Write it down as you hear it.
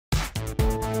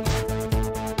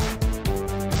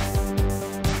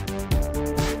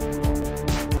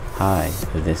Hi,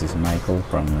 this is Michael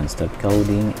from Nonstop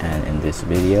Coding, and in this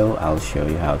video I'll show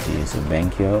you how to use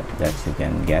Obenkyo that you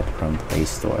can get from Play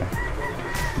Store.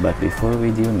 But before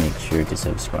we do, make sure to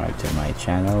subscribe to my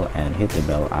channel and hit the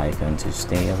bell icon to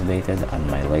stay updated on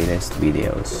my latest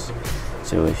videos.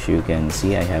 So as you can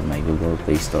see, I have my Google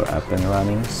Play Store up and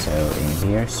running. So in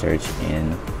here, search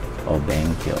in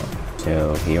Obenkyo.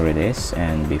 So here it is,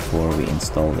 and before we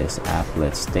install this app,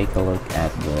 let's take a look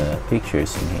at the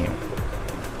pictures in here.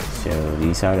 So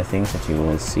these are the things that you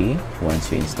will see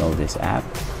once you install this app.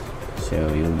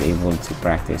 So you'll be able to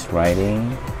practice writing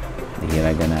the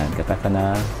hiragana and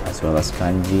katakana as well as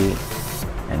kanji,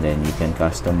 and then you can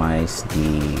customize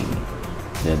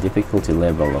the difficulty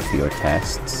level of your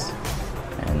tests.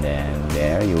 And then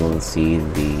there you will see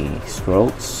the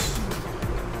strokes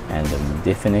and the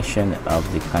definition of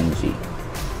the kanji.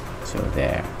 So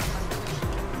there.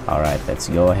 Alright, let's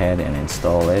go ahead and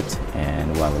install it,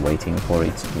 and while waiting for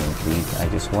it to complete, I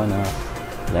just wanna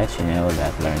let you know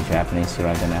that learn Japanese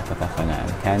Hiragana, Katakana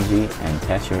and Kanji and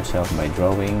test yourself by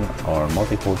drawing or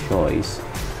multiple choice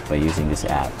by using this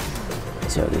app.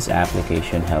 So this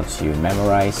application helps you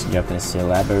memorize Japanese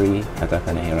syllabary,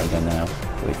 Katakana Hiragana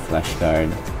with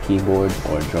flashcard, keyboard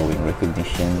or drawing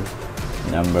recognition,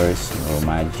 numbers,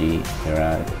 romaji,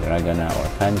 hiragana or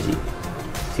kanji.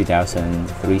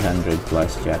 2,300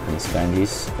 plus Japanese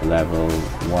kanjis, level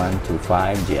 1 to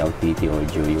 5, JLPT or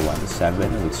Jouyou 1 to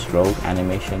 7 with stroke,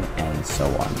 animation, and so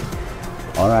on.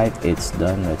 Alright, it's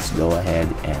done. Let's go ahead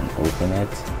and open it.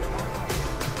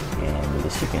 And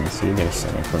as you can see, there's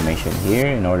some information here.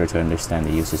 In order to understand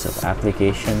the uses of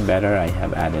application better, I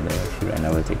have added a few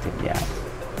analytics to the app.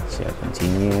 So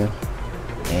continue,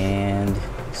 and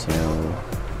so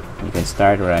you can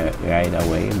start right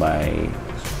away by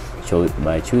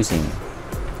choosing.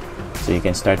 So you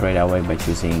can start right away by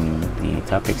choosing the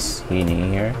topics in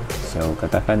here. So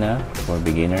katakana for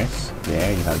beginners,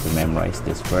 there you have to memorize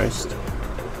this first.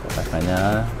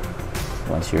 Katakana.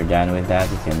 Once you're done with that,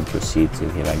 you can proceed to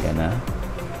hiragana.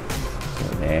 So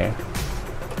there.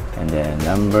 And then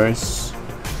numbers.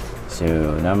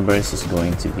 So numbers is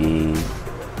going to be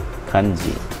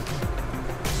kanji.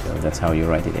 So that's how you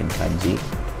write it in kanji.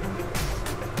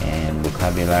 And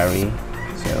vocabulary.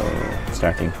 So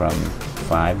starting from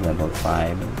 5, level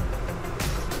 5.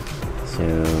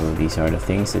 So these are the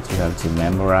things that you have to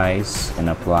memorize and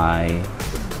apply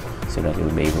so that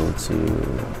you'll be able to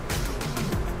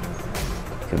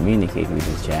communicate with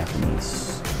the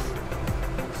Japanese.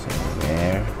 So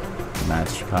there,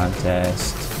 match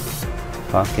contest,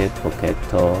 pocket,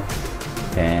 pocketo,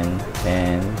 pen,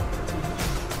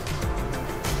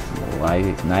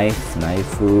 knife,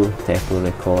 knifeu, tepu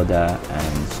recorder,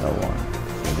 and so on.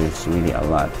 So there's really a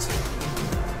lot.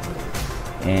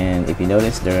 And if you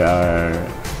notice, there are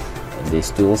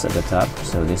these tools at the top.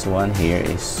 So this one here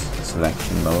is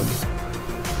selection mode.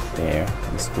 There,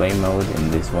 display mode,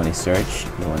 and this one is search.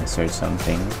 You want to search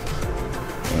something.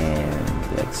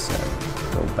 And let's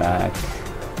go back.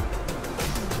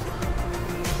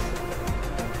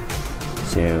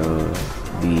 So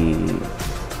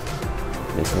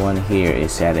this one here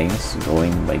is settings.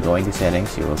 By going to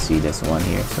settings, you will see this one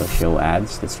here. So show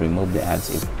ads. Let's remove the ads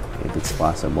if it's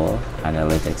possible.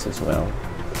 Analytics as well.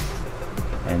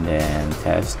 And then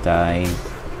test type,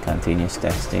 continuous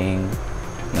testing,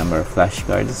 number of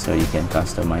flashcards. So you can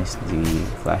customize the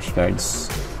flashcards.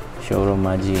 Show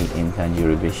romaji in kanji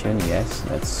revision. Yes,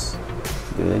 that's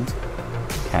good.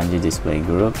 Kanji display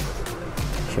group.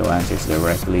 Show answers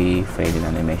directly. Fade in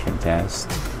animation test.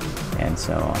 And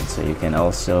so on. So you can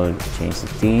also change the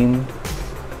theme,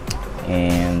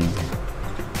 and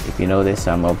if you notice,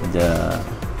 some of the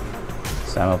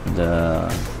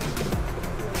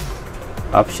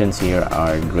options here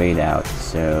are grayed out.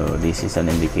 So this is an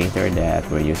indicator that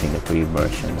we're using the free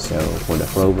version. So for the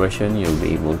pro version, you'll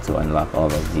be able to unlock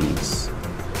all of these.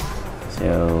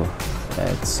 So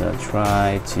let's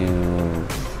try to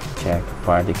check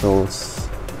particles.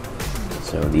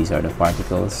 So these are the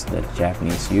particles that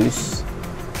Japanese use.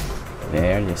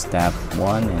 There, just tap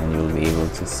one and you'll be able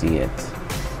to see it.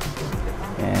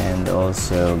 And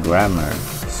also grammar.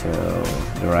 So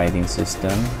the writing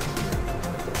system.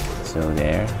 So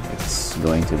there, it's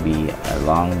going to be a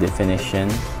long definition,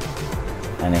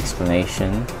 an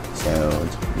explanation. So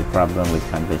the problem with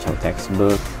conventional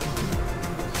textbook.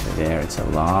 So there, it's a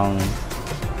long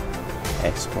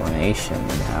explanation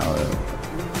on how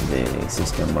the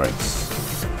system works.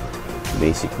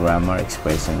 Basic grammar,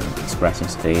 expressing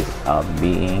state of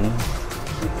being.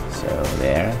 So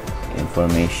there,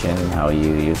 information, how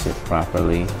you use it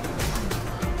properly.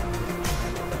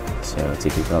 So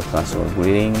typical casual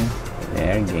greeting.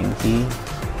 There, genki.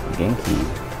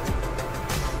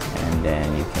 and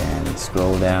then you can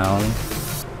scroll down,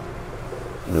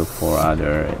 look for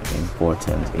other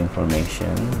important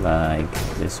information like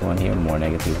this one here, more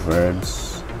negative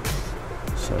verbs.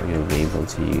 So you'll be able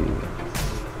to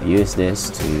use this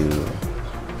to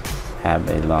have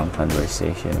a long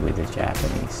conversation with the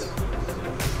Japanese.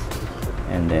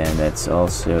 And then let's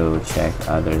also check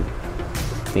other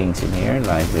things in here,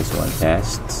 like this one,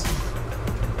 tests.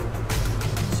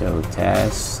 So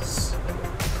tests,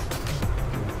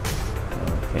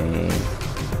 okay.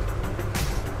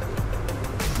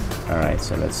 Alright,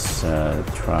 so let's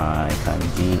try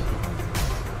kanji,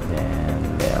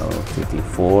 then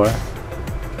L54.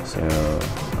 So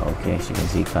okay, as you can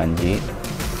see kanji,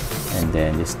 and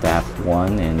then just tap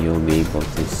 1 and you'll be able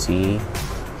to see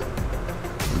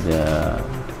the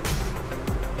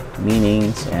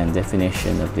meanings and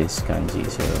definition of this kanji,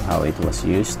 so how it was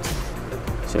used.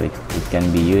 So it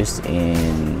can be used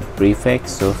in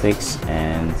prefix, suffix,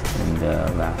 and in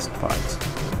the last part.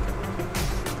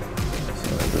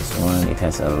 So this one, it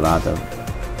has a lot of,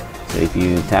 so if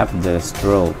you tap the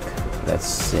stroke, let's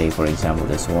say for example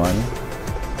this one,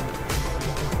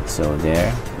 so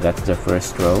there, that's the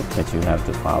first stroke that you have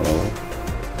to follow.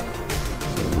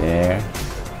 So there,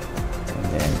 and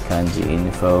then kanji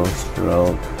info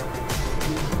stroke,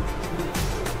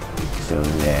 so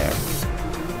there.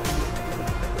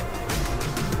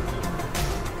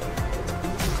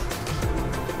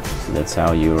 So that's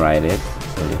how you write it.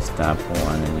 So just tap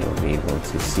 1 and you'll be able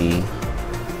to see.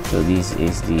 So this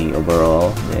is the overall,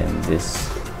 then this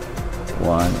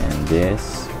one and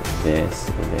this.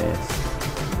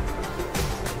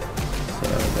 So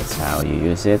that's how you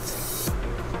use it.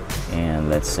 And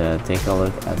let's take a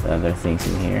look at other things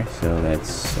in here. So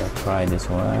let's try this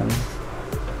one.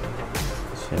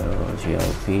 So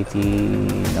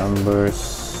JLPT,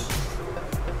 numbers,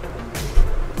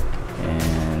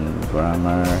 and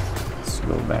grammar. Let's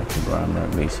go back to grammar,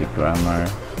 basic grammar.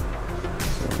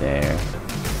 So there.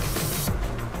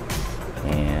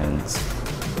 And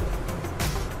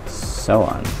so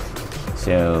on.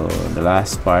 So the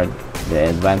last part, the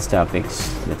advanced topics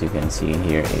that you can see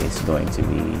here is going to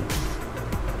be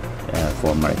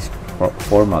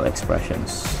formal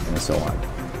expressions and so on.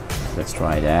 Let's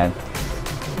try that.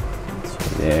 So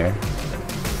there.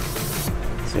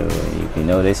 So you can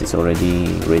notice it's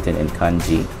already written in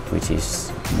kanji, which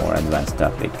is more advanced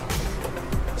topic.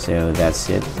 So that's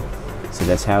it. So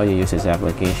that's how you use this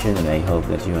application, and I hope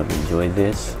that you have enjoyed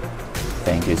this.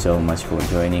 Thank you so much for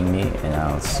joining me, and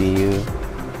I'll see you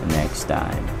next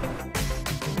time.